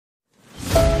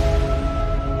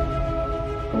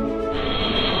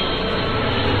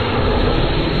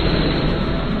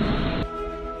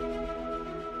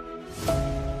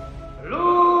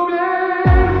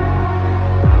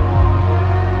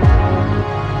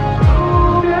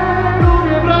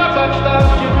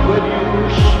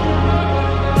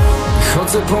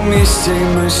po mieście i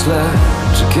myślę,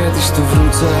 czy kiedyś tu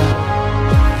wrócę.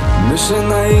 Myślę,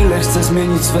 na ile chcę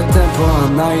zmienić swe tempo, a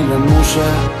na ile muszę.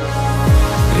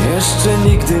 Jeszcze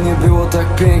nigdy nie było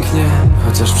tak pięknie,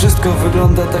 chociaż wszystko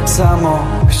wygląda tak samo.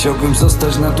 Chciałbym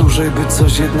zostać na dłużej, by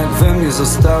coś jednak we mnie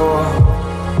zostało.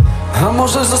 A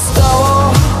może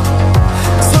zostało?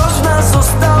 Coś w nas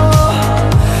zostało.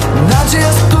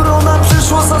 Nadzieja, z którą nam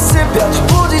przyszło zasypiać,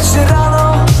 budzić się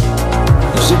rano.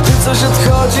 Że gdy coś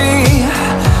odchodzi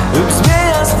lub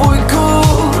zmienia swój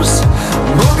kurs,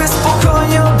 mogę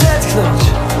spokojnie odetchnąć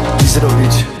i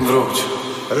zrobić wróć.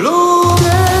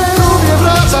 Lubię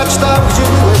wracać tam, gdzie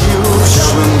byłem już.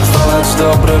 Chciałbym utrwalać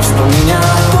dobre wspomnienia.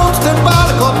 Pod ten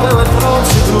balkon pełen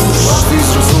wrący grusz. Łatwiej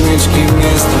zrozumieć, kim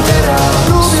jestem teraz.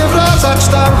 Lubię wracać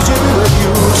tam, gdzie byłem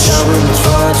już. Chciałbym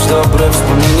utrwalać dobre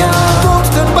wspomnienia. Pod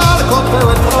ten balkon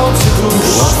pełen wrący grusz.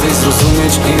 Łatwiej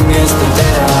zrozumieć, kim jestem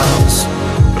teraz.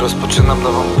 Rozpoczynam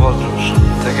nową podróż,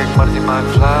 tak jak Marty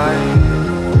McFly.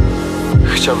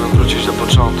 Chciałbym wrócić do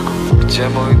początku, gdzie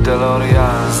mój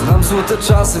DeLorean. Znam złote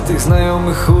czasy tych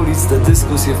znajomych ulic, te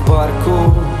dyskusje w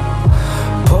parku.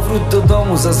 Powrót do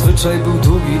domu zazwyczaj był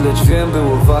długi, lecz wiem,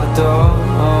 było warto.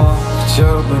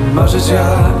 Chciałbym marzyć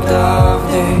jak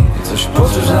dawniej, coś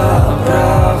poczuć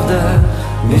naprawdę,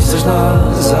 mieć coś na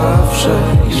zawsze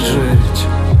i żyć.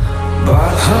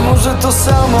 A może to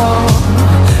samo,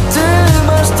 ty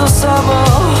masz to samo.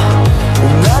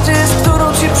 Nadzieję, z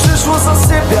którą ci przyszło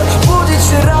zasypiać, budzić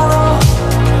się rano.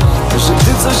 Że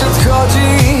gdy coś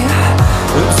odchodzi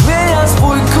lub zmienia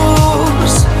swój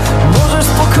kurs, możesz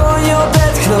spokojnie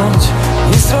odetchnąć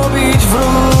i zrobić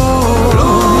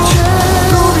wróć.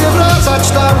 Lubię wracać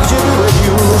tam, gdzie byłem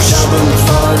już. Chciałbym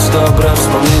utrwalać dobre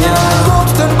wspomnienia.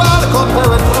 Pod ten balkon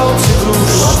pełen wrący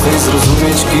grusz. Łatwiej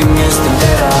zrozumieć, kim jestem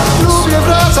teraz. Lubię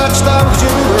wracać tam, gdzie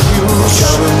byłem już.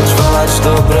 Chciałbym utrwalać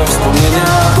dobre wspomnienia.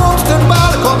 Pod ten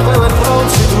balkon pełen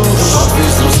wrący grusz. Łatwiej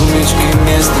zrozumieć, kim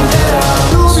jestem teraz.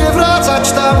 Lubię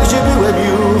wracać tam, gdzie byłem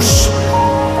już.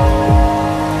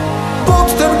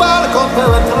 Pod ten balkon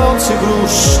pełen wrący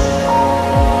grusz.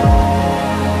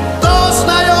 Do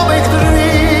znajomych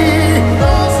drzwi,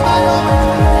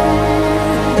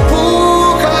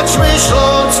 pukać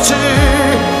myśląc, czy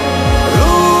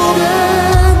lubię.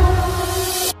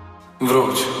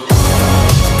 Wróć.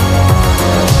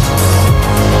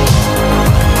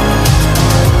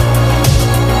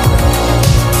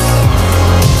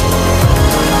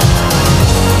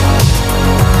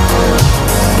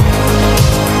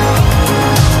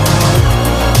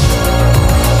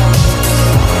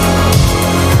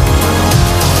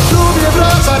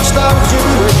 Tam, gdzie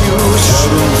byłem już.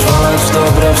 Chciałbym utrwalać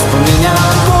dobre wspomnienia.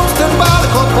 Pod ten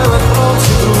balkon pełen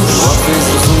wrący grusz. Łatwiej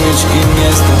zrozumieć, kim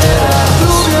jestem teraz.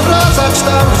 Lubię wracać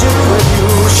tam, gdzie byłem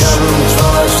już. Chciałbym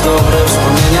utrwalać dobre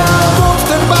wspomnienia. Pod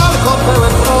ten balkon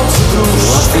pełen wrący grusz.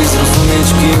 Łatwiej zrozumieć,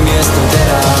 kim jestem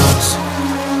teraz.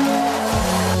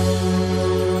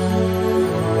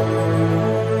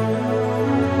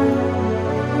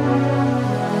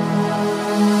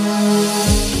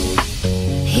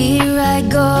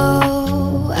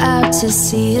 Go out to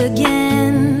sea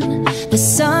again. The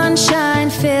sunshine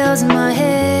fills my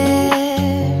hair,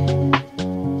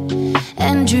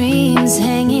 and dreams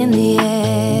hang in the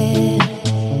air.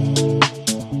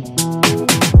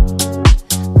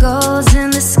 Goals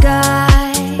in the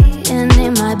sky and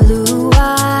in my blue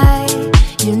eye.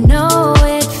 You know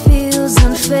it feels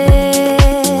unfair.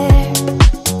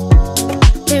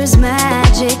 There's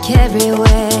magic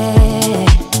everywhere.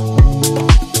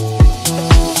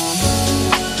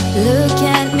 Look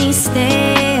at me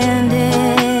standing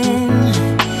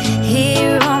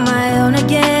here on my own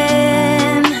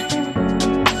again,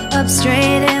 up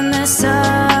straight in the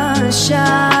sunshine.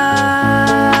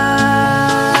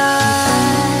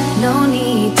 No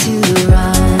need to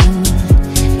run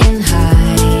and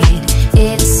hide.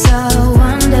 It's a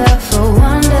wonderful,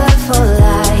 wonderful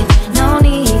life. No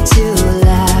need to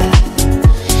laugh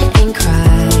and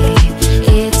cry.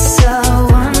 It's a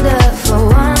wonderful,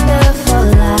 wonderful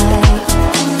life.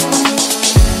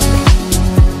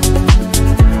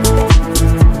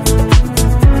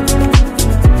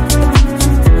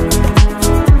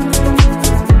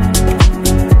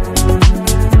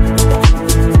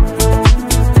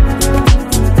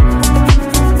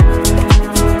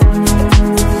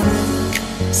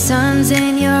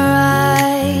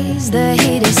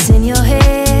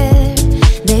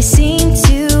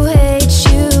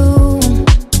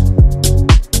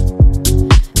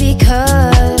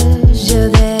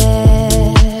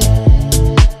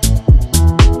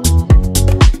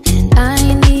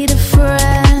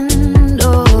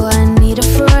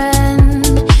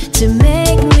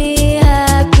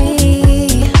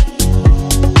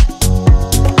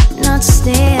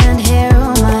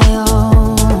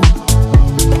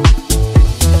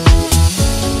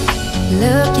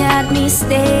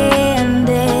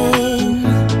 standing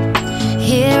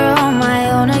here on my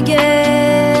own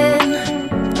again,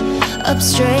 up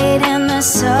straight in the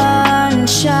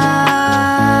sunshine.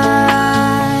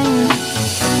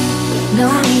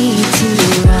 No need to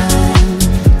run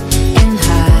and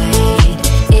hide.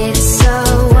 It's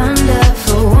so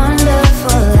wonderful,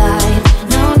 wonderful life.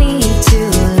 No need to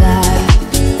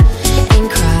laugh and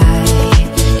cry.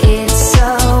 It's so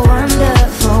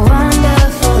wonderful,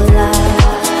 wonderful life.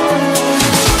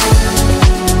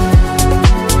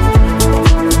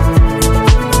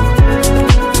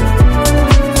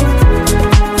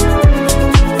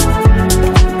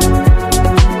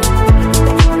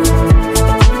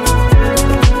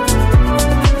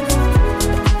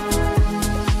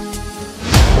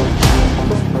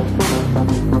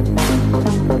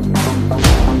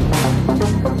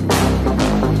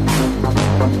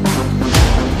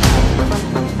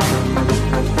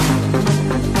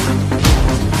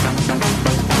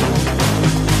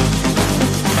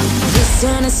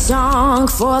 Sing a song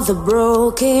for the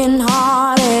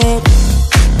broken-hearted.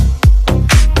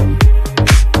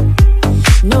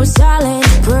 No silent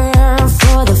prayer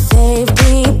for the faith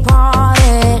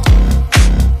departed.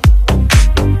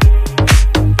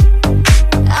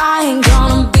 I ain't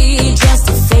gonna be just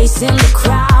a face in the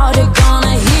crowd. You're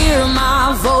gonna hear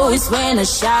my voice when I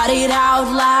shout it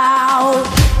out loud.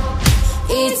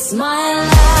 It's my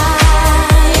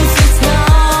life, it's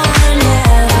mine, yeah.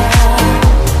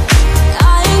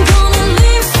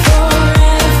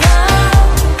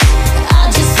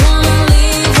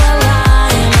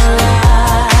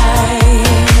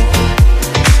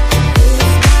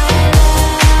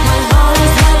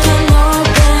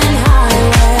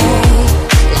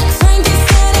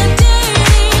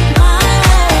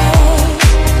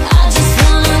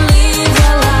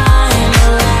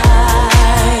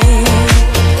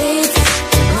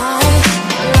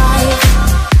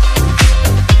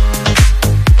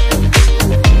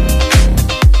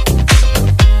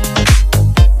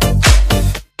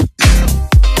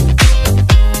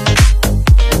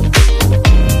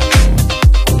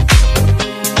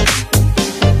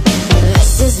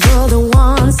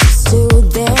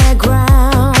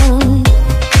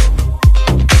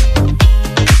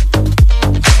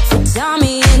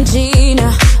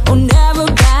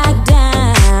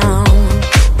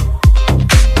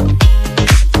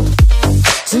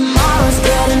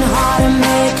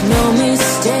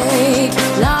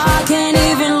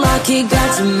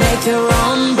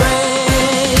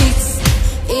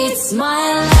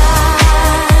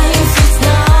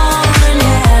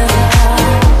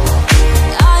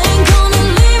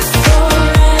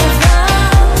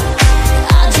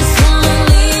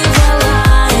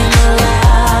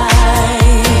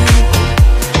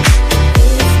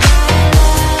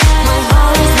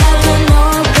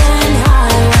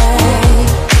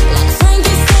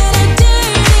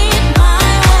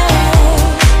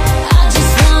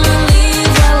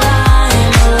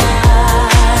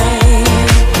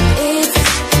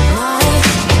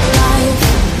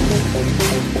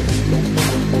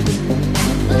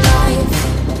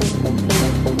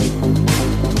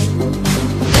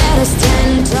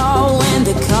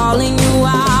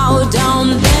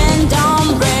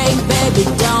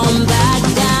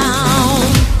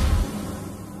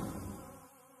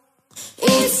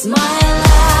 It's my